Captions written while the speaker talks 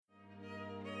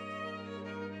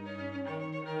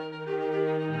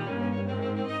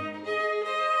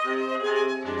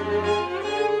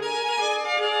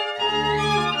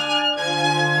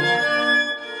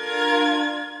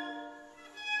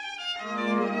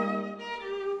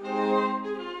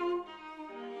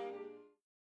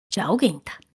Čau,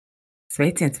 Ginta!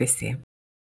 Sveiciens visiem!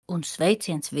 Un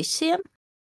sveiciens visiem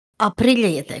aprīļa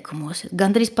ieteikumos.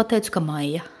 Gandrīz pateicu, ka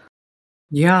maija.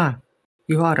 Jā,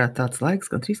 jo ārā tāds laiks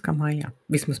gandrīz kā mājā,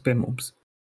 vismaz pie mums.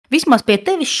 Vismaz pie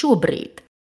tevis šobrīd,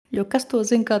 jo kas to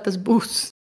zina, kā tas būs.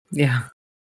 Jā.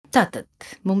 Tātad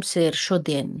mums ir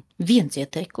šodien viens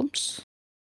ieteikums,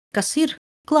 kas ir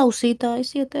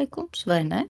klausītājas ieteikums, vai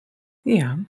ne?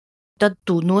 Jā. Tad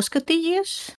tu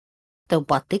noskatījies, tev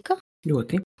patika,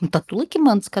 Ļoti. un tad tu liki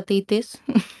man skatīties.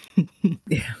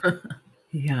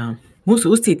 Jā. Mūsu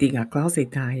uzcītīgā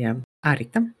klausītāja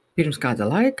Arita pirms kāda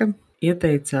laika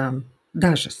ieteica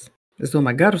dažas, es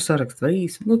domāju, garu sarakstu vai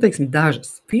īsu, teiksim,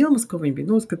 dažas filmas, ko viņa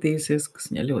bija noskatījusies, kas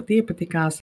viņai ļoti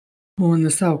iepatikās. Un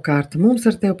savukārt mums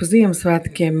ar tevi pa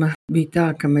Ziemassvētkiem bija tā,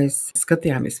 ka mēs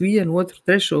skatījāmies vienu, otru,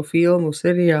 trešo filmu,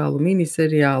 seriālu,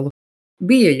 miniseriālu.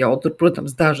 Bija jau tur,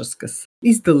 protams, dažas, kas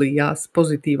izdalījās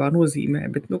pozitīvā nozīmē,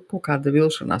 bet kaut kāda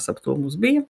vilšanās ap to mums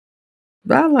bija.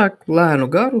 Vēlāk, lēnu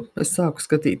garu, es sāku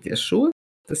skatīties šo.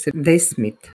 Tas ir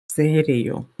 10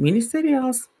 sēriju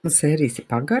miniseriāls. Sērijas ir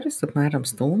pagaras, apmēram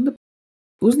stunda.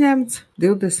 Uzņemts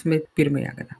 21.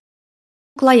 gadā.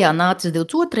 Klajā nācis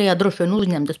 22. droši vien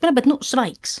uzņemtas, bet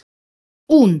svaigs.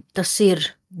 Un tas ir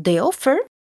The Offer,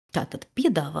 tātad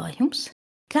piedāvājums,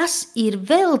 kas ir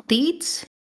veltīts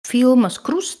filmas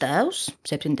Krusttēvs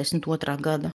 72.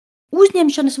 gada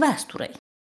uzņemšanas vēsturei.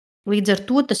 Līdz ar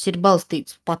to tas ir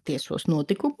balstīts patiesos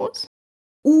notikumos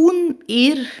un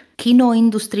ir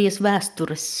kinoindustrijas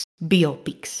vēstures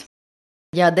biopiks.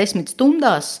 Jā, 10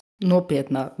 stundās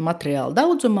nopietnā materiāla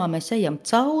daudzumā mēs ejam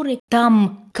cauri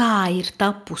tam, kā ir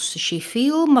tapusi šī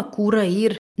filma, kura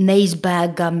ir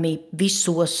neizbēgami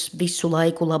visu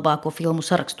laiku labāko filmu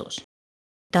sarakstos.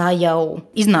 Tā jau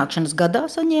iznākšanas gadā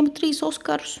saņēma 3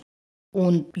 Oskarus,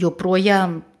 un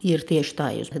joprojām ir tieši tā,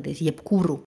 jūs skatāties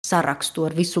jebkuru sarakstu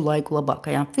ar visu laiku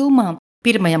labākajām filmām,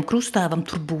 pirmajam Krusttēvam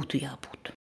tur būtu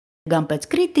jābūt. Gan pēc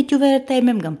kritiķu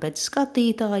vērtējumiem, gan pēc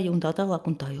skatītāju un tā tālāk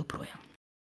un tā joprojām.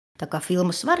 Tā kā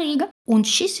filma svarīga, un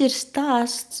šis ir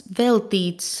stāsts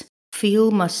veltīts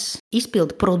filmas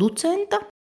izpildu producenta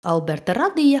Alberta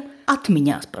Radija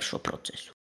atmiņās par šo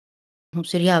procesu.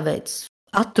 Mums ir jāveic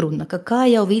atruna, ka kā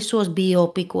jau visos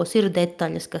biopikos ir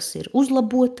detaļas, kas ir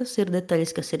uzlabotas, ir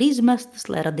detaļas, kas ir izmestas,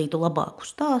 lai radītu labāku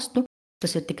stāstu.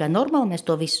 Tas ir tikai normāli, mēs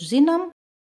to visu zinām.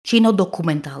 Šī nav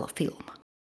dokumentāla filma.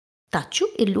 Taču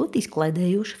ir ļoti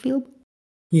izklaidējoša filma.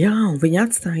 Jā, un viņa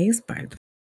atstāja iespaidu.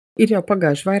 Ir jau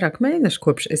pagājuši vairāk mēneši,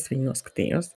 kopš es viņu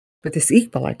noskatījos, bet es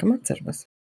ik pa laikam atceros.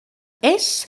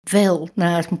 Es vēl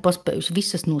neesmu paspējusi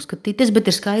visas noskatīties, bet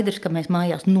ir skaidrs, ka mēs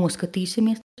mājās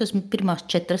noskatīsimies. Esmu pirmās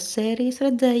 4 sērijas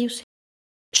redzējusi.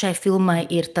 Šai filmai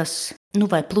ir tas,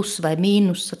 vai plus vai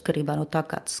mīnus, atkarībā no tā,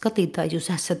 kāds skatītājs jūs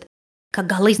esat, ka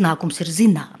gala iznākums ir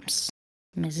zināms.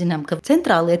 Mēs zinām, ka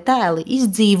centrālie tēli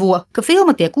izdzīvo, ka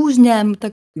filma tiek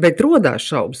uzņemta. Bet rodās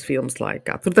šaubas filmas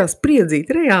laikā. Tur tā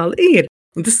spriedzīte reāli ir.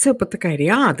 Un tas sev pat tā kā ir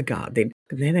jāatgādina,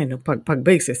 ka pag,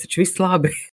 beigsies taču viss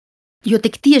labi. Jo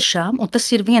tik tiešām, un tas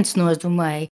ir viens no, es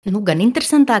domāju, gan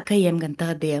interesantākajiem, gan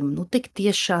tādiem, tik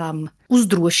tiešām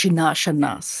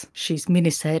uzdrošināšanās šīs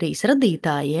minisērijas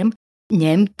radītājiem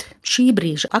ņemt šī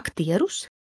brīža aktierus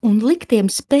un liktiem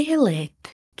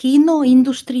spēlēt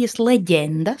kinoindustrijas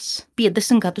leģendas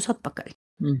 50 gadus atpakaļ.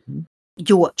 Mhm.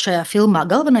 Jo šajā filmā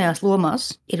galvenajās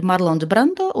lomās ir Marlons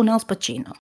Brando un Al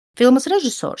Pacino. Filmas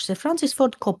režisors ir Francis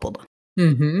Ford Coppola.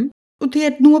 Mhm. Un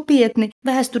tie ir nopietni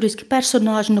vēsturiski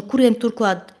personāži, no kuriem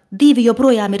turklāt 2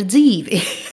 joprojām ir dzīvi.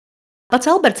 Pats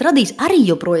Alberts Radijs arī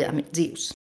joprojām ir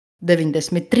dzīvs.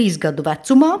 93 gadu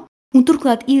vecumā, un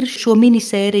turklāt ir šo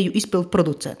minisēriju izpildu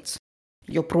producents.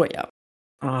 Joprojām.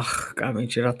 Kā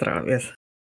viņš ir atrāvies.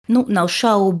 Nav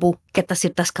šaubu, ka tas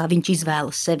ir tas, kā viņš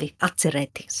izvēlas sevi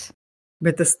atcerēties.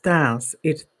 Bet tas tēls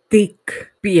ir tik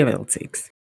pievilcīgs.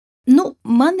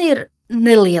 Man ir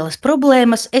nelielas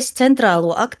problēmas. Es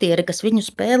centrālo aktieri, kas viņu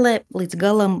spēlē, līdz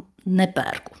galam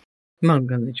nepērku. Man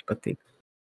gan viņš patīk.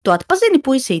 Tu atpazini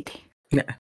puisīti? Nē.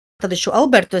 Tad es šo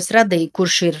Albertu radīju,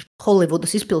 kurš ir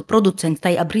Holivudas izpildu producents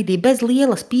tajā brīdī bez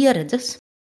lielas pieredzes.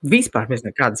 Vispār bez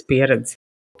nekādas pieredzes.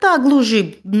 Tā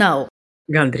gluži nav.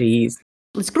 Gandrīz.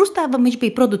 Līdz Krusttēvam viņš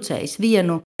bija producējis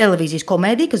vienu televīzijas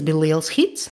komēdiju, kas bija liels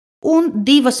hits, un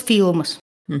 2 filmas.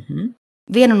 Mhm.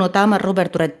 Viena no tām ar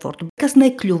Robertu Redfordu, kas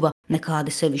nekļuva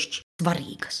nekādi sevišķi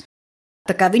svarīgas.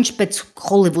 Tā kā viņš pēc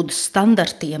Holivudas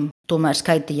standartiem tomēr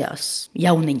skaitījās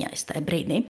jauniņais tajā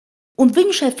brīdī. Un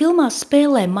viņu šai filmā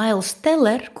spēlē Miles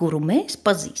Teller, kuru mēs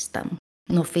pazīstam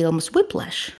no filmas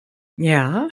Whiplash.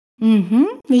 Jā.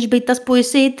 Viņš bija tas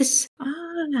puisītis,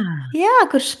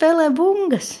 kurš spēlē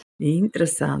bungas.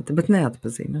 Interesanti, bet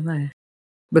neatpazinu, nē.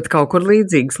 Bet kaut kur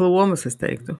līdzīgas lomas, es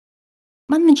teiktu.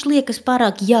 Man viņš liekas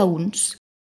pārāk jauns.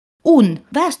 Un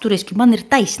vēsturiski man ir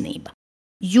taisnība,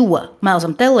 jo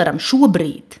Mailsam Telleram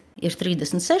šobrīd ir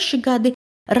 36 gadi,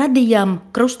 Radījām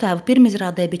Krustāvu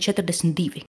pirmizrādē bija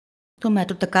 42. Tomēr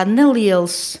tur tā kā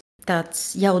neliels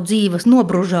tāds jau dzīves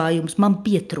nobružājums man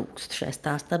pietrūkst šajā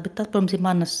stāstā, bet tas, protams, ir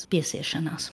manas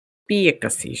piesiešanās.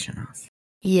 Piekasīšanās.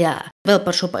 Jā, vēl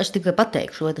par šo es tikai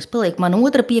pateikšu, lai tas paliek. Mana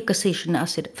otra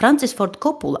piekasīšanās ir Francis Ford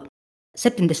Coppola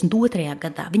 72.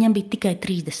 gadā. Viņam bija tikai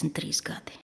 33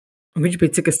 gadi. Un viņš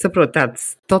bija, cik es saprotu, tāds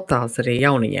totāls arī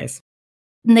jauniņais.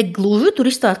 Negluži tur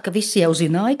izstāsta, ka visi jau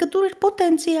zināja, ka tur ir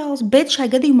potenciāls, bet šai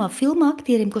gadījumā filmā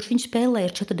aktierim, kurš viņu spēlē,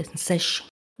 ir 46.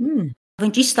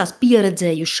 Viņš izstāsta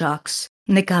pieredzējušāks,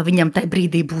 nekā viņam tajā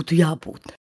brīdī būtu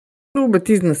jābūt. Nu, bet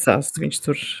iznesās viņš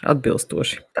tur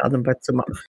atbilstoši tādam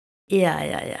vecumam. Jā.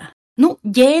 Nu,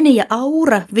 ģēnija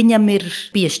aura viņam ir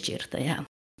piešķirta, jā.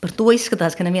 Par to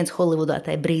izskatās, ka neviens Holivudā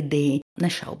tajā brīdī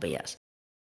nešaubījās.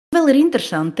 Vēl ir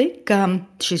interesanti, ka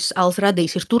šis Als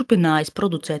Radijs ir turpinājis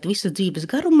producēt visas dzīves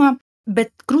garumā,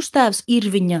 bet Krustāvs ir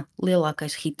viņa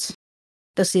lielākais hits.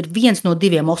 Tas ir viens no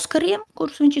 2 Oskariem,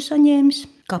 kurus viņš ir saņēmis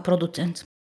kā producents.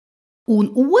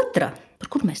 Un otra,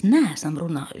 par kuru mēs neesam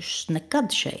runājuši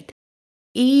nekad šeit,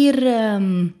 ir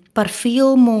par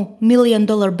filmu Million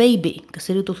Dollar Baby,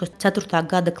 kas ir 2004.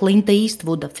 gada Klinta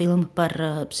Īstvūda filma par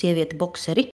sievieti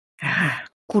bokseri,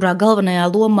 kurā galvenajā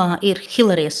lomā ir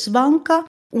Hilarija Svanka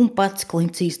un pats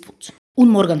Klints Īstvūds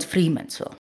un Morgans Frīmens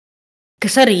vēl.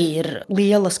 Kas arī ir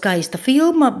liela, skaista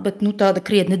filma, bet tāda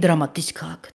krietni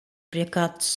dramatiskāka. Ja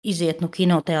kāds iziet no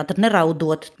kinoteātra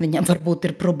neraudot, viņam varbūt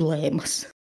ir problēmas.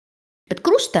 Bet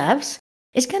Krustāvs,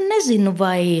 es gan nezinu,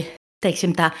 vai,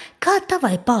 teiksim tā, kā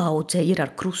tavai paaudzei ir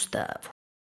ar Krustāvu?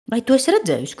 Vai tu esi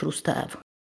redzējusi Krustāvu?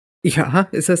 Jā,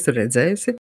 es esmu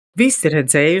redzējusi. Visi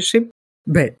redzējuši,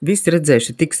 bet visi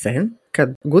redzējuši tik sen,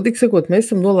 kad, godīgi sakot,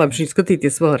 mēs esam nolēmuši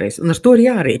skatīties vēlreiz. Un ar to ir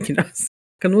jārēķinās,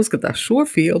 ka noskatās šo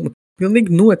filmu.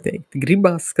 Pilnīgi noteikti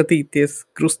gribās skatīties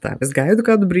Krustāvu. Es gaidu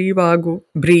kādu brīvāku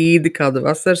brīdi, kādu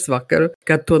vasaras vakaru,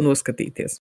 kad to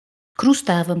noskatīties.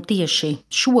 Krustāvam tieši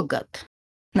šogad,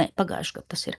 pagājušajā gadā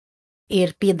tas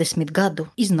ir 50 gadu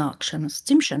iznākšanas,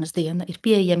 dzimšanas diena, ir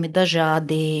pieejami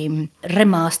dažādi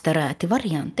remasterēti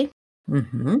varianti.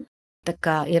 Tā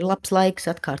kā ir labs laiks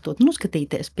atkārtot un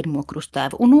uzskatīties pirmo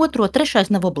Krustāvu. Un otro,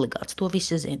 trešais nav obligāts, to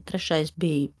visi zina. Trešais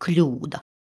bija kļūda.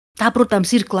 Tā,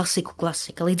 protams, ir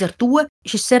klasika. Līdz ar to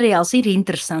šis seriāls ir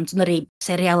interesants, un arī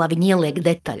seriālā viņi ieliek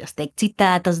detaļas,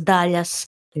 citētas daļas.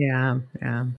 Jā.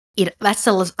 Ir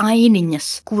veselas ainiņas,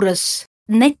 kuras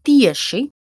netieši,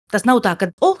 tas nav tā,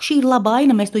 ka, šī ir laba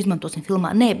aina, mēs to izmantosim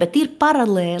filmā. Nē, bet ir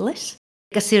paralēles,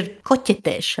 kas ir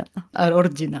koķetēšana ar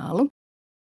oriģinālu.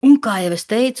 Un, kā jau es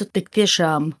teicu, tik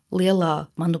tiešām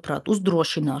lielā, manuprāt,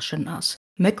 uzdrošināšanās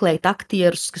meklēt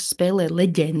aktierus, kas spēlē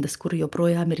leģendas, kuri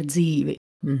joprojām ir dzīvi.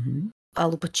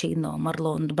 Al Pacino,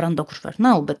 Marlonu Brando, kurš vairs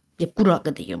nav, bet jebkurā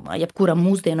gadījumā, jebkuram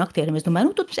mūsdienu aktierim, es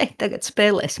domāju, tu šeit tagad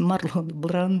spēlēsi Marlonu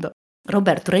Brando,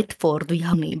 Robertu Redfordu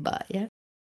jaunībā, ja?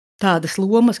 Tādas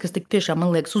lomas, kas tik tiešām,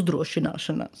 man liekas,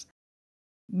 uzdrošināšanās.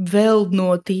 Vēl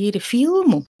no tīri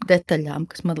filmu detaļām,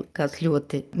 kas man likās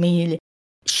ļoti mīļi.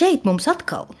 Šeit mums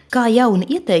atkal, kā jauni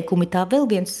ieteikumi, tā vēl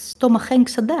viens Toma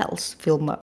Hanksa dēls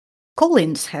filmā.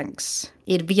 Kolins Hanks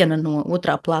ir viena no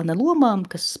otrā plāna lomām,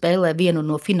 kas spēlē vienu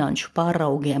no finanšu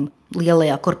pāraugiem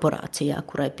lielajā korporācijā,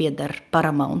 kurai pieder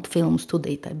Paramount filmu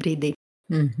studija tajā brīdī.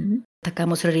 Tā kā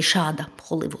mums ir arī šāda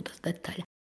Holivudas detaļa.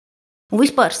 Un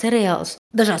vispār seriāls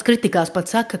dažās kritikās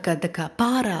pat saka, ka tā kā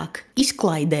pārāk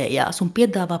izklaidējās un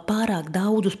piedāvā pārāk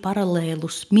daudzus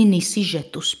paralēlus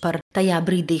minisižetus par tajā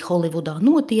brīdī Holivudā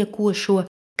notiekošo,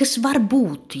 kas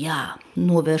varbūt,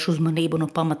 novērš uzmanību no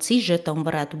pamatsižeta un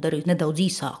varētu darīt nedaudz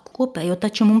īsāku kopējo,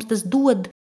 taču mums tas dod,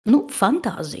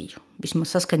 fantāziju,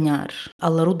 vismaz saskaņā ar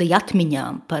Alla Rudija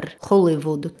atmiņām par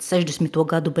Holivudu 60.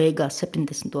 gadu beigās,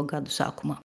 70. gadu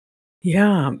sākumā.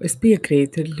 Jā, es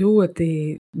piekrītu, ir ļoti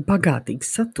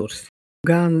bagātīgs saturs.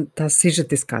 Gan tās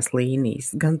sižetiskās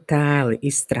līnijas, gan tēli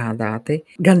izstrādāti,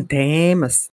 gan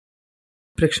tēmas.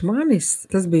 Priekš manis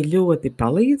tas bija ļoti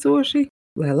palīdzoši,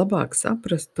 lai labāk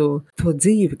saprastu to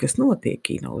dzīvi, kas notiek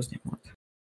kino uzņemot.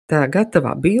 Tā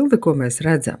gatavā bilde, ko mēs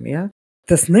redzam,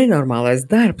 tas nenormālais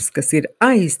darbs, kas ir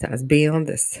aiz tās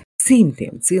bildes,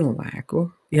 100 cilvēku,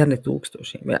 ja ne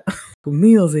 1000,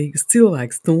 milzīgas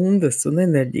cilvēku stundas un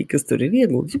enerģija, kas tur ir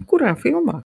ieguldīta jebkurā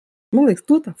filmā. Man liekas,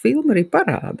 to tā filma arī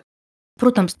parāda.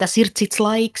 Protams, tas ir cits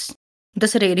laiks.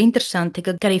 Tas arī ir interesanti,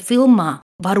 ka arī filmā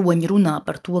varoņi runā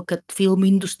par to, ka filmu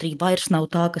industrija vairs nav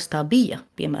tā, kas tā bija,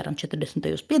 piemēram,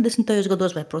 40. un 50.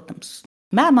 gados, vai, protams,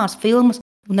 mēmās filmas,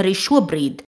 un arī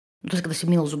šobrīd Tas, ka tas ir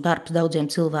milzu darbs daudziem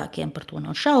cilvēkiem, par to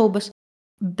nav šaubas,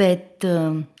 bet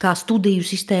kā studiju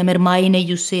sistēma ir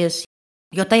mainījusies,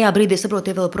 jo tajā brīdī, es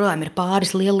saprotu, vēl projām ir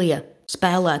pāris lielie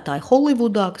spēlētāji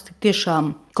Holivudā, kas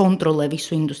tiešām kontrolē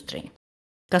visu industriju.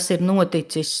 Kas ir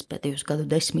noticis pēdējos gadu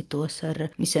desmitos ar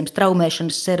visiem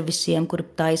straumēšanas servisiem, kuri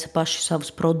taisa paši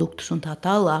savus produktus un tā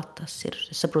tālāk, tas ir,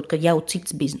 es saprotu, ka jau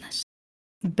cits bizness.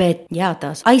 Bet jā,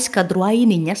 tās aizkadru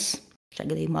ainiņas,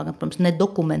 šajā gadījumā, protams, ne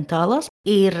dokumentālās,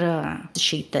 ir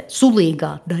šī te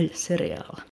sulīgā daļa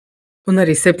seriāla. Un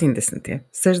arī 70.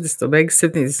 60. beigas,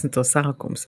 70.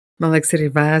 sākums. Man liekas, arī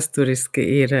vēsturiski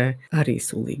ir arī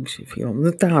sulīga šī filma.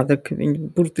 Nu, tāda, ka viņa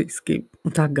burtiski,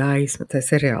 un tā gaisma, tā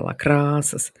seriālā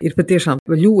krāsas, ir patiešām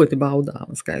ļoti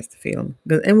baudāma skaista filma.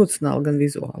 Gan emocionāli, gan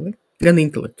vizuāli, gan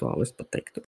intelektuāli, es pat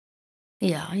teiktu.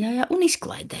 Jā, un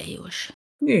izklaidējoši.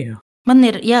 Jā. Man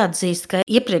ir jāatzīst, ka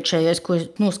iepriekšējais, ko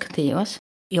es noskatījos,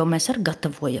 jo mēs arī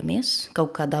gatavojamies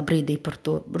kaut kādā brīdī par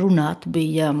to runāt,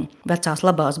 bija vecās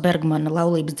labās Bergmana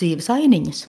laulības dzīves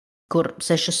ainiņas, kur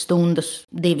 6 stundas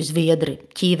 2 zviedri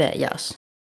ķīvējās.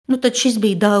 Tad šis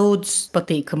bija daudz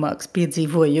patīkamāks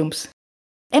piedzīvojums.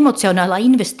 Emocionālā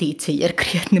investīcija ir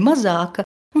krietni mazāka,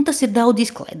 un tas ir daudz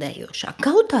izklaidējošāk.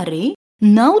 Kaut arī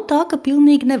nav tā, ka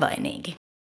pilnīgi nevainīgi.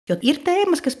 Jo ir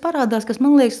tēmas, kas parādās, kas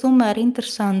man liekas tomēr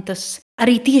interesantas,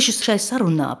 arī tieši šai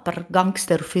sarunā par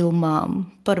gangsteru filmām,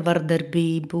 par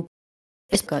vardarbību.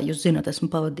 Es, kā jūs zināt, esmu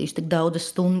pavadījis tik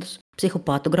daudzas stundas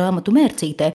psihopātu grāmatu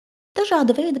mērcītē.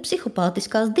 Dažāda veida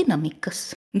psihopātiskās dinamikas,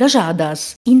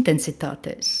 dažādās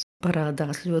intensitātēs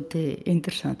parādās ļoti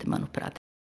interesanti, manuprāt.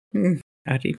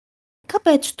 Arī.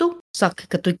 Kāpēc tu saki,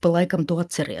 ka tu ik pa laikam to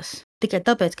atceries? Tikai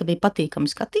tāpēc, ka bija patīkami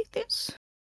skatīties?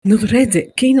 Nu, tu redzi,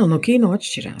 kino no kino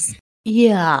atšķirās.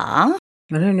 Jā.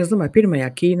 Es domāju, pirmajā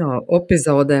kino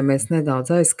epizodē mēs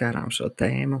nedaudz aizskārām šo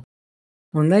tēmu.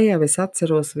 Un ne jau es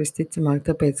atceros visticamāk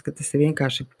tāpēc, ka tas ir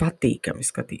vienkārši patīkami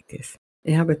skatīties.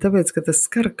 Jā, bet tāpēc, ka tas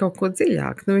skar kaut ko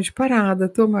dziļāk, viņš parāda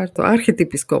tomēr to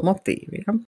arhetipisko motīvu.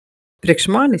 Ja? Priekš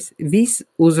manis viss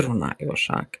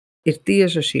uzrunājošāk ir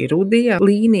tieši šī rudija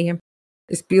līnija.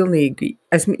 Es pilnīgi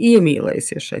esmu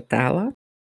iemīlējusies šai tēlā.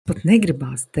 Pat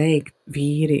negribās teikt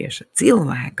vīrieša,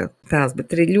 cilvēka tēls,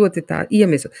 bet arī ļoti tā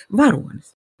iemesla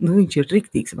varonis. Viņš ir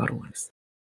riktīgs varonis.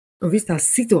 Un viss tās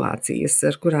situācijas,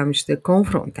 ar kurām viņš tiek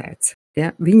konfrontēts, ja?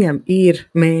 Viņam ir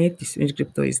mērķis, viņš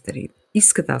grib to izdarīt.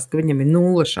 Izskatās, ka viņam ir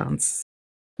 0 šanses.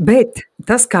 Bet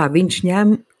tas, kā viņš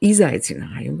ņem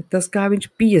izaicinājumu, tas, kā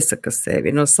viņš piesaka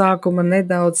sevi, no sākuma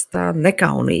nedaudz tā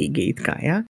nekaunīgi it kā,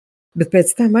 ja? Bet pēc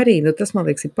tam arī, tas man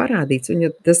liekas ir parādīts, un ja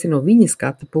tas ir no viņa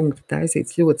skata punkta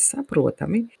taisīts ļoti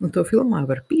saprotami, un to filmā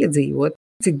var piedzīvot,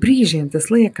 cik brīžiem tas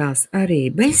liekas arī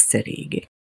bezcerīgi.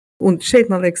 Un šeit,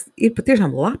 man liekas, ir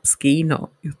patiešām labs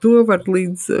kino, jo to var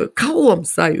līdz kaulam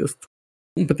sajust.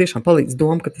 Un patiešām palīdz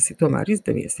doma, ka tas ir tomēr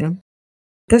izdevies, ja?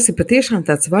 Tas ir patiešām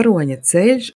tāds varoņa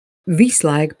ceļš,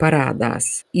 visu laiku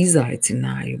parādās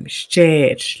izaicinājumi,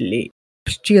 šķēršļi,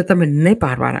 šķietami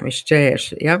nepārvarami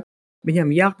šķēršļi, ja?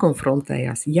 Viņam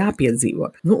jākonfrontējās,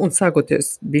 jāpiedzīvo. Un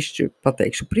sākoties bišķi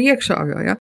pateikšu priekšā,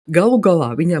 ja? Galu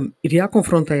galā viņam ir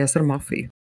jākonfrontējās ar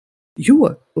mafiju. Jo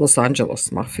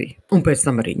Losandželos mafija un pēc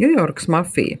tam arī Ņujorkas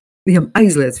mafija viņam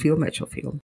aizliedz filmēt šo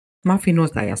filmu. Mafija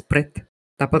nostājās pret,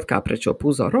 tāpat kā pret šo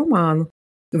Puzo romānu.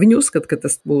 Viņi uzskata, ka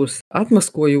tas būs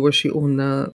atmaskojoši un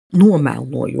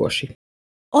nomēlnojoši.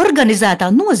 Organizētā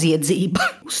noziedzība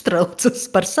uztraucas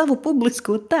par savu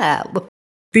publisko tēlu.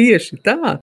 Tieši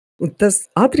tā. Un tas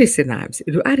atrisinājums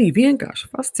ir arī vienkārši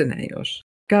fascinējošs.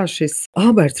 Kā šis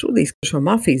Alberts Rudijs šo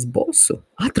mafijas bosu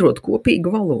atrod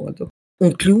kopīgu valodu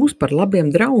un kļūst par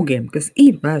labiem draugiem, kas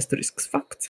ir vēsturisks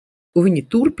fakts. Un viņi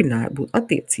turpināja būt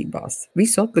attiecībās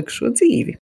visu atlikušo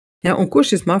dzīvi. Ja, un ko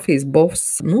šis mafijas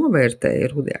boss novērtēja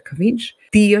Rudijā, ka viņš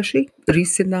tieši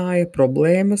risināja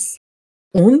problēmas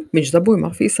un viņš dabūja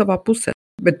mafiju savā pusē.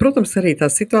 Bet, protams, arī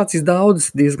tās situācijas daudzas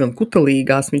diezgan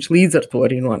kutelīgās, viņš līdz ar to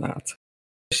arī nonāca.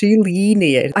 Šī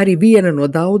līnija ir arī viena no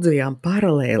daudzajām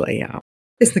paralēlējām.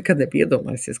 Es nekad nebiju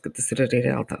iedomājusies, ka tas ir arī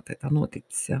realitātē tā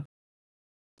noticis. Ja.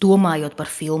 Domājot par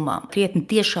filmām, krietni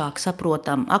tiešāk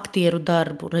saprotam aktieru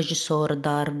darbu, režisora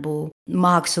darbu,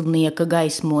 mākslinieka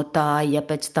gaismotāja,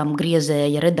 pēc tam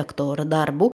griezēja redaktora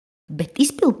darbu, bet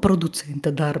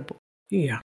izpildproducenta darbu.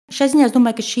 Jā. Šai ziņā es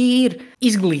domāju, ka šī ir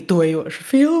izglītojoša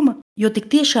filma, jo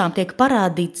tik tiešām tiek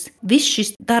parādīts viss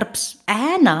šis darbs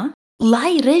ēnā,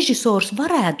 lai režisors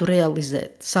varētu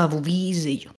realizēt savu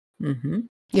vīziju.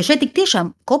 Jo šeit tik tiešām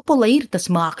Coppola ir tas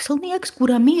mākslinieks,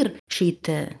 kuram ir šī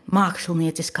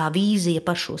mākslinieciskā vīzija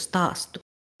par šo stāstu.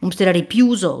 Mums ir arī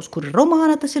Pjūzovs, kur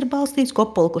romāna tas ir balstīts,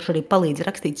 Coppola, kurš arī palīdz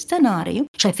rakstīt scenāriju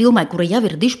šai filmai, kura jau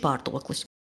ir dižpārtoklis.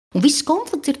 Un viss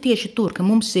konflikts ir tieši tur, ka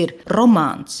mums ir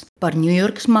romāns par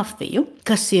Ņujorkas mafiju,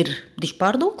 kas ir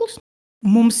dižpārdoklis.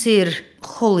 Mums ir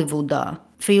Holivudā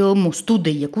filmu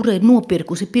studija, kura ir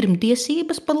nopirkusi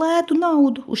pirmtiesības par lētu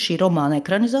naudu uz šī romāna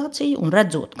ekranizāciju, un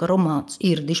redzot, ka romāns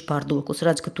ir dižpārdoklis,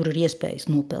 redz, ka tur ir iespējas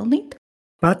nopelnīt.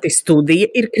 Pati studija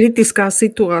ir kritiskā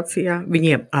situācijā,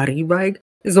 viņiem arī vajag.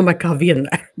 Es domāju, kā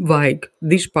vienmēr vajag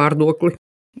dižpārdokli.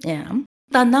 Jā.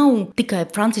 Tā nav tikai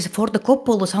Francisa Forda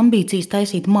Koppolas ambīcijas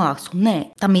taisīt mākslu. Nē,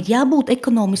 tam ir jābūt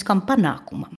ekonomiskam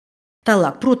panākumam.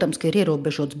 Tālāk, protams, ka ir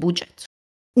ierobežots budžets.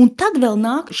 Un tad vēl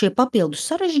nāk šie papildus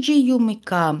sarežģījumi,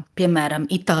 kā, piemēram,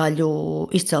 itāļu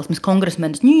izcelsmes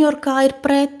kongresmenis Ņujorkā ir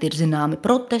pret, ir zināmi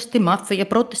protesti, mafija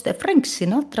protestē, Franks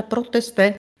Sinatra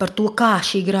protestē par to, kā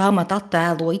šī grāmata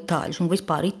attēlo itāļus. Un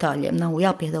vispār itāļiem nav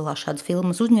jāpiedalās šādas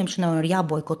filmas uzņemšanā, un ir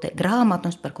jāboikotē grāmatu,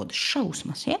 un par kaut kādas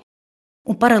šausmas, ja?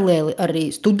 Un paralēli arī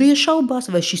studija šaubās,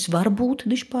 vai šis var būt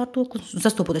dižpārdoklis, un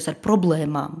sastopoties ar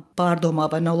problēmām, pārdomā,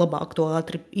 vai nav labāk to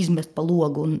ātri izmest pa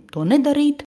logu un to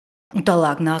nedarīt. Un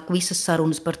tālāk nāk visas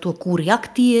sarunas par to, kuri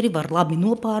aktieri var labi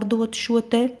nopārdot šo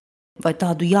te, vai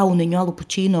tādu jauniņu Al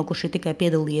Pacino, kurš ir tikai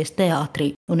piedalījies teātrī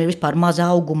un ir vispār maza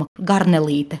auguma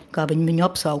garnelīte, kā viņu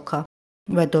apsaukā.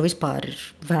 Vai to vispār ir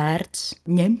vērts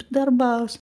ņemt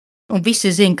darbās? Un visi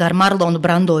zina, ka ar Marlonu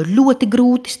Brando ir ļoti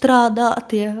grūti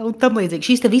strādāt, ja, un tam līdzīgi.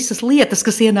 Šīs te visas lietas,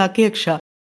 kas ienāk iekšā.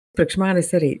 Priekš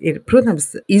manis arī ir, protams,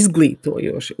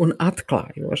 izglītojoši un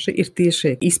atklājoši ir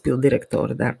tieši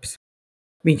izpildirektora darbs.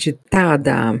 Viņš ir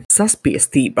tādā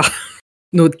saspiestībā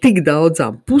no tik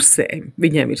daudzām pusēm,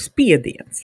 viņam ir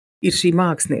spiediens. Ir šī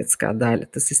mākslinieckā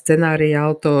daļa, tas ir scenārija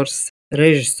autors,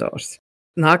 režisors.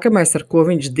 Nākamais, ar ko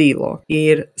viņš dīlo,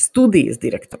 ir studijas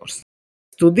direktors.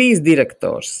 Studijas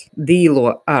direktors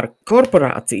dīlo ar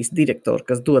korporācijas direktoru,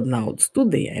 kas dod naudu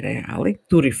studijai reāli.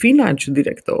 Tur ir finanšu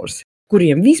direktors,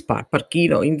 kuriem vispār par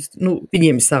kino industriju,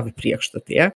 viņiem ir savi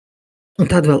priekšstati, ja? Un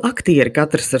tad vēl aktieri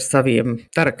katrs ar saviem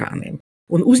tarakāniem.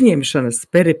 Un uzņemšanas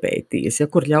peripētijas, ja,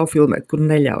 kur ļauj filmēt, kur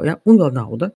neļauj, ja? Un vēl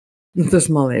nauda.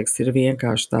 Tas, man liekas, ir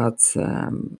vienkārši tāds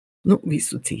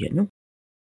visu cieņu.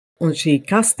 Un šī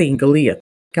kastinga lieta,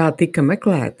 kā tika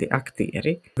meklēti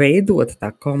aktieri, veidota tā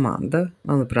komanda,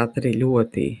 manuprāt, arī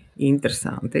ļoti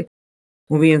interesanti.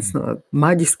 Un viens no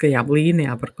maģiskajām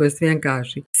līnijām, par ko es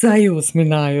vienkārši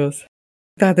sajūsminājos.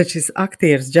 Tātad šis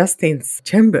aktieris Justins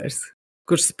Chambers,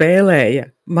 kurš spēlēja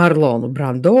Marlonu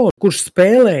Brando, kurš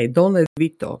spēlēja Donu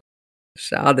Vito.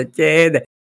 Šāda ķēde.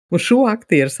 Un šo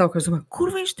aktieru savukārt domāju,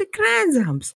 kur viņš tik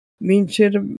redzams? Viņš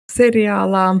ir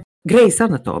seriālā Grey's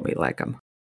Anatomy, laikam.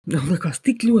 Likās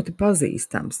tik ļoti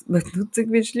pazīstams, bet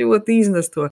cik viņš ļoti iznes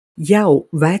to jau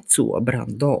veco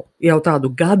Brando, jau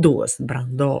tādu gados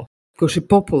Brando, kurš ir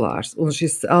populārs, un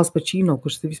šis Al Pacino,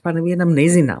 kurš vispār nevienam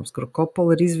nezināms, kuru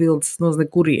Coppola ir izvilcis no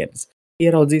nekurienes,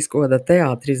 ieraudzījis kaut kādā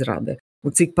teātra izrādē,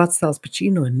 un cik pats Al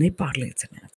Pacino ir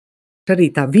nepārliecināts. Arī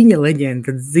tā viņa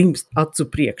leģenda dzimst acu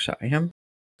priekšā, ja?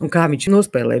 Un kā viņš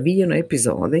nospēlē vienu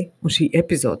epizodi, un šī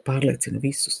epizode pārliecina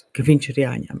visus, ka viņš ir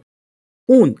jāņem.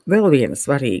 Un vēl viena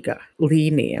svarīgā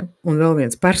līnija, un vēl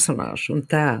viens personāžs un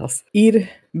tēls ir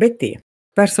Betija,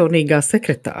 personīgā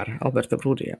sekretāra Alberta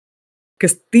Brūrijā,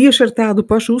 kas tieši ar tādu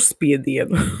pašu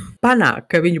uzspiedienu panāk,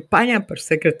 ka viņu paņem par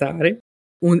sekretāri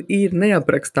un ir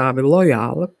neaprakstāmi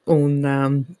lojāla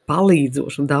un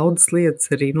palīdzoša, un daudzas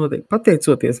lietas arī notiek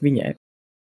pateicoties viņai.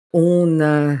 Un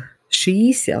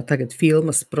šīs jau tagad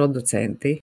filmas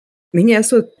producenti, viņi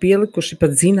esot pielikuši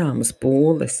pat zināmas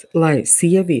pūles, lai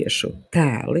sieviešu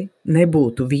tēli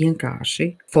nebūtu vienkārši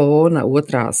fona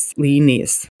otrās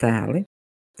līnijas tēli,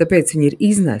 tāpēc viņi ir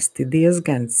iznesti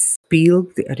diezgan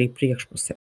spilgti arī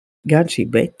priekšpusē. Gan šī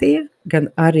Betija, gan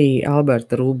arī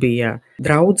Alberta Rubija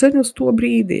draudzene uz to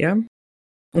brīdi, ja?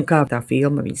 Un kā tā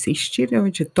filma viņas izšķir, jo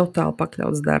viņš ir totāli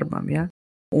pakļauts darbam, ja?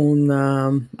 Un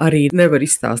arī nevar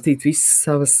izstāstīt visas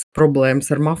savas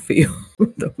problēmas ar mafiju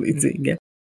un tā līdzīgi, ja?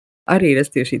 Arī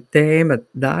tieši tēma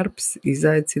darbs,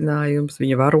 izaicinājums,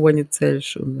 viņa varoņa ceļš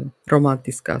un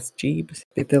romantiskās šķības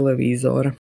pie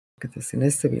televizora, ka tas ir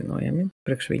nesavienojami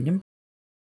priekš viņam.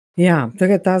 Jā,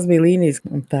 tagad tās bija līnijas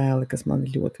un tēli, kas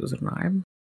mani ļoti uzrunāja.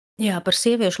 Jā, par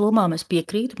sieviešu lomām es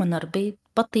piekrītu, man arī bija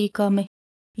patīkami,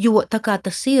 jo tā kā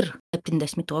tas ir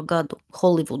 70. gadu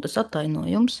Holivudas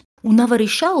attainojums, un nav arī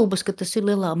šaubas, ka tas ir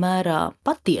lielā mērā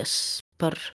patiess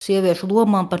par sieviešu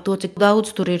lomām, par to, cik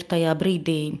daudz tur ir tajā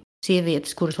brīdī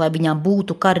sievietes, kuras, lai viņām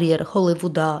būtu karjera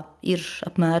Holivudā, ir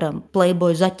apmēram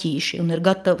playboy zaķīši un ir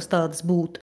gatavas tādas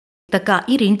būt. Tā kā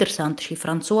ir interesanti šī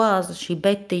Francoāze, šī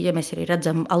Betija, mēs arī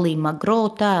redzam Alī Magro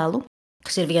tēlu,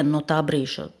 kas ir viena no tā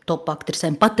brīža top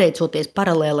aktrisēm, pateicoties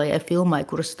paralēlajai filmai,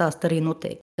 kuras stāsts arī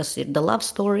notiek. Tas ir The Love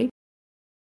Story.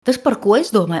 Tas, par ko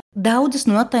es domāju, daudzas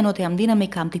no attainotajām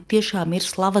dinamikām tik tiešām ir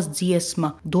slavas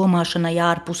dziesma, domāšanai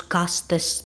ārpus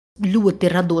kastes, ļoti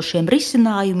radošiem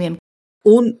risinājumiem.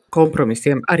 Un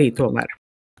kompromisiem arī tomēr.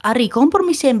 Arī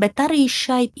kompromisiem, bet arī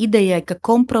šai idejai, ka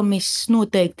kompromiss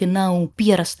noteikti nav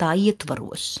pierastā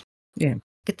ietvaros. Jā.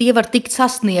 Ka tie var tikt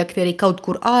sasniegti arī kaut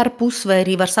kur ārpus, vai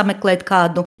arī var sameklēt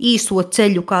kādu īso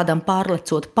ceļu, kādam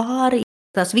pārlecot pāri.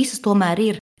 Tās visas tomēr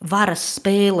ir varas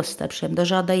spēles starp šiem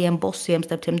dažādajiem bosiem,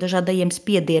 starp šiem dažādajiem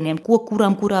spiedieniem, ko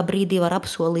kuram kurā brīdī var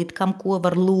apsolīt, kam ko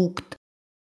var lūgt.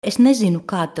 Es nezinu,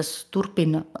 kā tas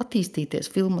turpina attīstīties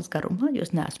filmas garumā, jo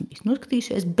es neesmu bijis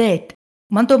noskatījusies, bet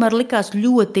man tomēr likās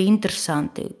ļoti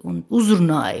interesanti un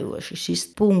uzrunājoši šis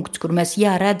punkts, kur mēs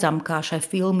redzam, kā šai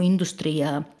filmu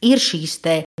industrijā ir šīs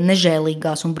te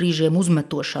nežēlīgās un brīžiem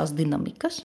uzmetošās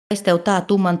dinamikas. Es tev tā,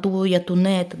 tu man to, ja tu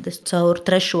nē, tad es caur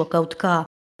trešo kaut kā.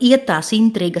 Iet tās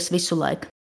intrigas visu laiku.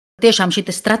 Tiešām šī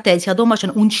stratēģiskā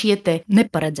domāšana un šie te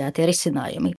neparedzētie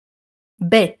risinājumi.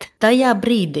 Bet tajā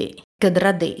brīdī, kad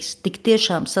radīs tik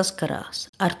tiešām saskarās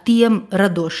ar tiem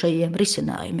radošajiem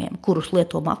risinājumiem, kurus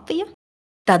lieto mafija,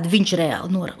 tad viņš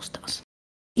reāli noraustās.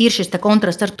 Ir šis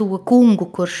kontrasts ar to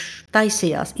kungu, kurš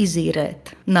taisījās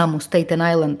izīrēt namu Staten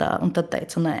Islandā, un tad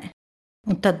teica nē.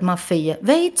 Un tad mafija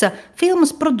veica filmas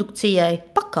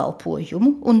produkcijai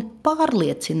pakalpojumu un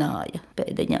pārliecināja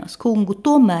pēdiņās kungu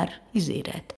tomēr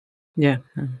izīrēt. Jā.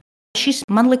 Šis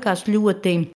man likās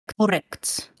ļoti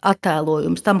korekts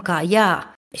attēlojums tam, kā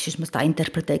es vismaz tā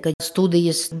interpretēju, ka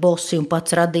studijas bosi un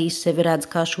pats radījis sevi redz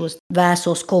kā šos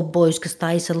vēsos kovbojus, kas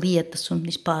taisa lietas un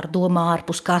vispār domā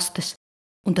ārpus kastes.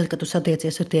 Un tad, kad tu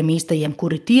satiecies ar tiem īstajiem,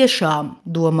 kuri tiešām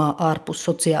domā ārpus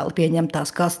sociāli pieņemtās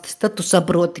kastes, tad tu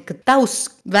saproti, ka tavs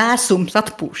vēsums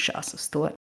atpūšās uz to.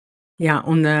 Jā,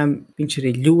 un viņš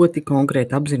arī ļoti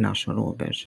konkrēti apzinās šo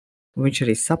robežu. Un viņš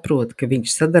arī saprot, ka viņš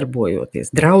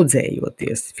sadarbojoties,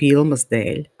 draudzējoties filmas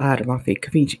dēļ ar mafiju,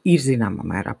 ka viņš ir zināmā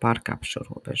mērā pārkāpis šo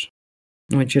robežu.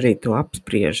 Un viņš arī to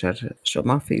apspriež ar šo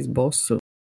mafijas bosu.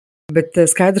 Bet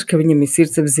skaidrs, ka viņam ir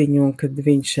sirdsapziņa un kad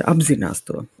viņš apzinās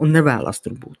to un nevēlas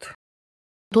tur būt.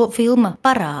 To filma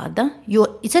parāda, jo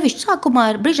sevišķi sākumā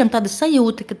ir brīžiem tāda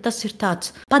sajūta, ka tas ir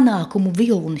tāds panākumu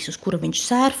vilnis, uz kura viņš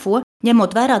sērfo,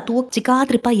 ņemot vērā to, cik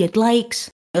ātri paiet laiks.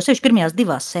 Jo sevišķi pirmajās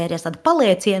divās sērijās tāda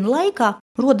palieciena laikā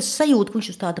rodas sajūta, ka viņš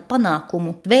uz tāda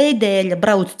panākumu veidēļa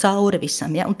brauc cauri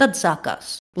visam, un tad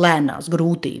sākās lēnās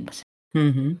grūtības.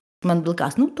 Man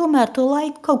likās, tomēr to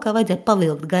laiku kaut kā vajadzēja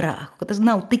pavilkt garāku, ka tas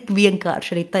nav tik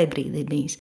vienkārši arī tajā brīdī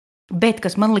bijis. Bet,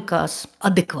 kas man likās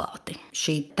adekvāti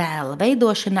šī tēla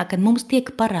veidošanā, kad mums tiek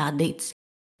parādīts,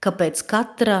 ka pēc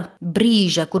katra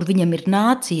brīža, kur viņam ir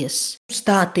nācies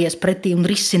stāties pretī un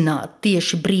risināt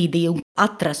tieši brīdī un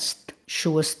atrast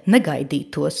šos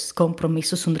negaidītos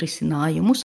kompromisus un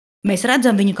risinājumus, mēs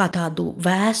redzam viņu kā tādu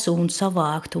vēsu un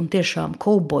savāktu un tiešām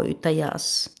kauboju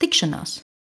tajās tikšanās.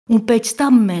 Un pēc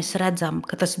tam mēs redzam,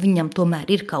 ka tas viņam tomēr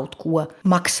ir kaut ko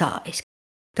maksājis.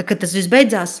 Tad, kad tas viss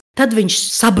beidzās, tad viņš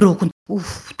sabrūk un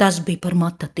tas bija par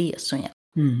mata tiesu. Ja.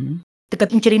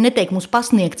 Tad viņš arī netiek mums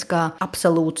pasniegts kā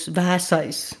absolūts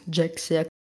vēsais džeks. Ja.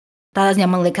 Tā ziņā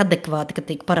man liek adekvāti, ka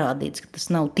tiek parādīts, ka tas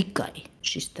nav tikai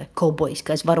šis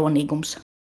kaubojiskais varonīgums.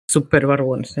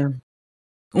 Supervaronis, jā.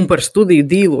 Un par studiju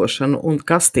dīlošanu un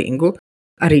kastingu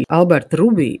arī Alberta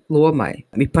Rubī lomai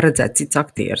bija paredzēts cits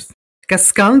aktieris,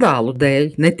 kas skandālu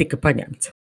dēļ netika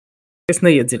paņemts. Es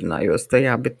neiedziļinājos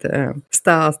tajā, bet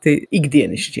stāsti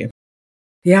ikdienišķi.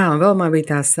 Jā, un vēl man bija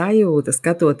tā sajūta,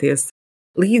 skatoties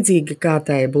līdzīgi kā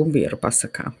tajā bumbieru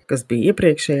pasakā, kas bija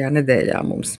iepriekšējā nedēļā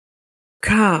mums.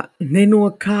 Kā,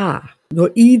 no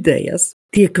idejas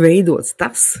tiek veidots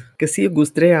tas, kas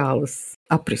iegūst reālas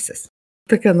aprises.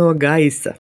 Tā kā no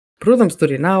gaisa. Protams,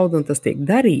 tur ir nauda un tas tiek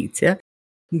darīts, ja?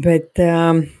 Bet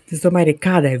es domāju, arī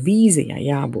kādai vīzijai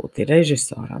jābūt ir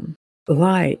režisoram,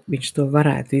 lai viņš to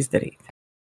varētu izdarīt.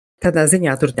 Tādā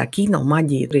ziņā tur tā kino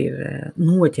maģija ir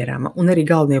noķerama, un arī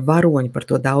galvenie varoņi par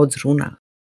to daudz runā.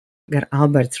 Gan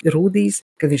Alberts Rūdijs,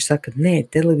 kad viņš saka, nē,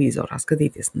 televizorā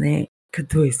skatīties, nē, kad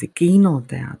tu esi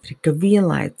kinoteātri, ka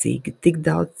vienlaicīgi tik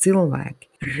daudz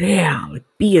cilvēki reāli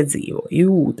piedzīvo,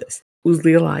 jūtas uz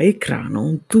lielā ekrāna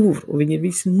un tur, un viņi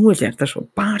visi noķert ar šo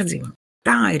pārdzīvojumu.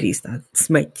 Tā ir īstā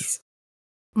smeķis.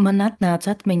 Man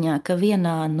atnāca atmiņā, ka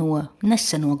vienā no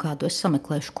neseno gadu es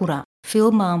sameklēšu, kurā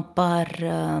filmām par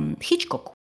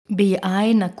Hitchcocku bija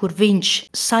aina, kur viņš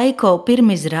Psycho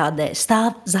pirmizrādē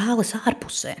stāv zāles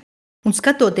ārpusē. Un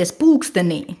skatoties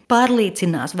pulkstenī,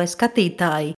 pārliecinās, vai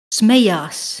skatītāji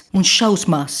smejās un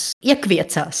šausmās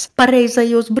iekviecās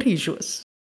pareizajos brīžos.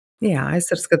 Jā, es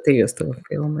arī skatījos to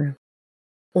filmu.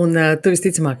 Un tu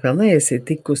visticamāk vēl neesi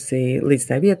tikusi līdz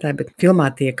tai vietai, bet filmā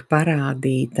tiek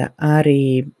parādīta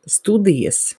arī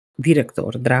studijas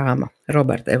direktora drāma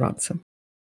Roberta Evansa.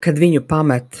 Kad viņu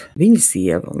pamet viņa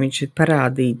sieva, viņš ir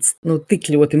parādīts tik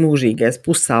ļoti mūžīgais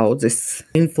pusaudzis,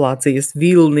 inflācijas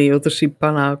vilnī, jo tur šī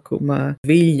panākuma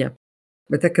viļņa.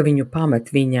 Bet tā, ka viņu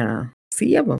pamet viņa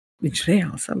sieva, viņš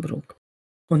reāli sabrūk.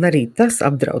 Un arī tas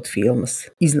apdraud filmas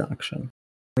iznākšanu.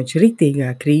 Viņš ritīgā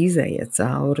krīzē iet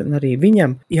cauri, un arī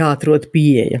viņam jāatrod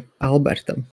pieeja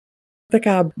Albertam. Tā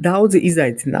kā daudzi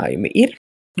izaicinājumi ir,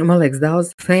 un man liekas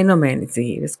daudz fenomēni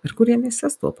dzīves, ar kuriem mēs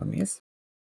sastopamies.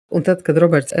 Un tad, kad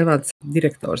Roberts Evans,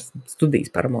 direktors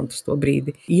studijas Paramontas to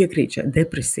brīdi, iekrīt šajā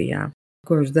depresijā,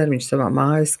 ko viņš dara, viņš savā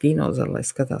mājas kinozalē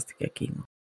skatās tikai kino.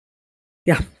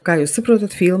 Jā, kā jūs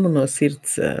saprotat, filmu no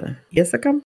sirds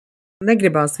iesakam.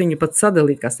 Negribās viņu pat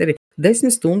sadalīt, kas ir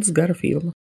 10 stundas gara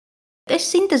filma. Es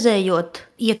sintezējot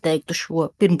ieteiktu šo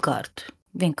pirmkārt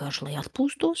vienkārši, lai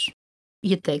atpūstos,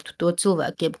 ieteiktu to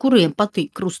cilvēkiem, kuriem patīk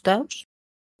krustāvs,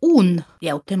 un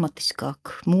jau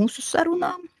tematiskāk mūsu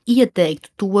sarunām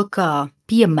ieteiktu to kā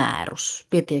piemērus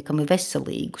pietiekami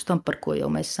veselīgus, tam, par ko jau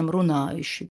mēs esam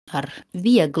runājuši, ar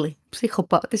viegli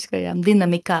psihopātiskajām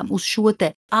dinamikām uz šo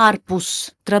te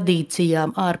ārpus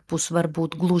tradīcijām, ārpus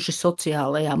varbūt gluži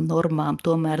sociālajām normām,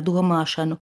 tomēr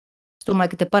domāšanu. Es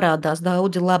domāju, ka te parādās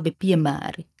daudzi labi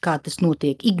piemēri, kā tas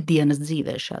notiek ikdienas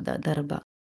dzīvē šādā darbā.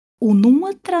 Un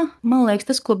otra, man liekas,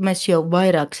 tas, ko mēs jau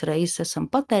vairākas reizes esam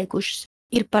pateikuši,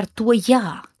 ir par to,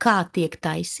 kā tiek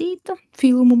taisīta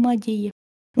filmu maģija.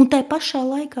 Un tai pašā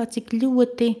laikā, cik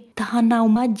ļoti tā nav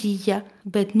maģija,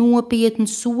 bet nopietni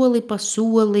soli pa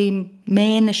solim,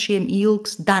 mēnešiem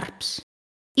ilgs darbs.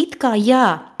 It kā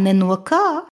ne no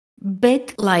kā,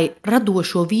 bet, lai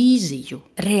radošo vīziju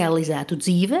realizētu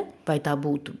dzīvē, vai tā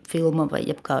būtu filma vai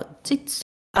jebkāds cits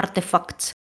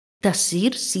artefakts, tas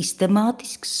ir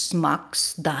sistemātisks,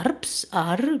 smags darbs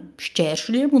ar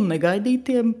šķēršļiem un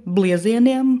negaidītiem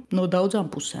bliezieniem no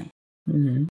daudzām pusēm.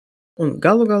 Un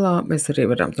galu galā mēs arī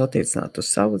varam to attiecināt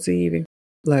uz savu dzīvi,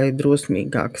 lai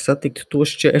drosmīgāk satiktu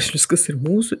tos šķēršļus, kas ir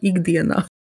mūsu ikdienā,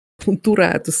 un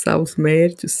turētu savus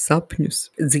mērķus, sapņus,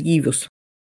 dzīvus.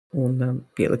 Un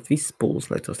pielikt visas pūles,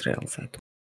 lai tos realizētu.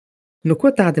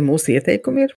 Ko tādi mūsu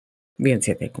ieteikumi ir? Viens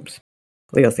ieteikums.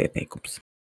 Liels ieteikums.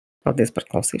 Paldies par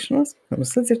klausīšanos un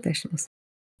uz sadzirdēšanos.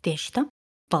 Tieši tā.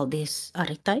 Paldies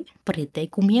Aritai par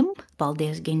ieteikumiem.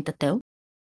 Paldies, Ginta, tev.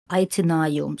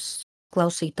 Aicinājums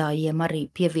klausītājiem arī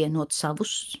pievienot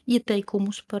savus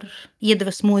ieteikumus par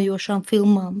iedvesmojošām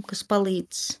filmām, kas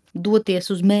palīdz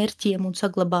doties uz mērķiem un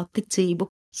saglabāt ticību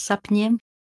sapņiem.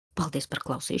 Paldies par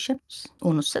klausīšanos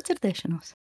un uz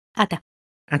sadzirdēšanos. Atā!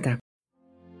 Atā!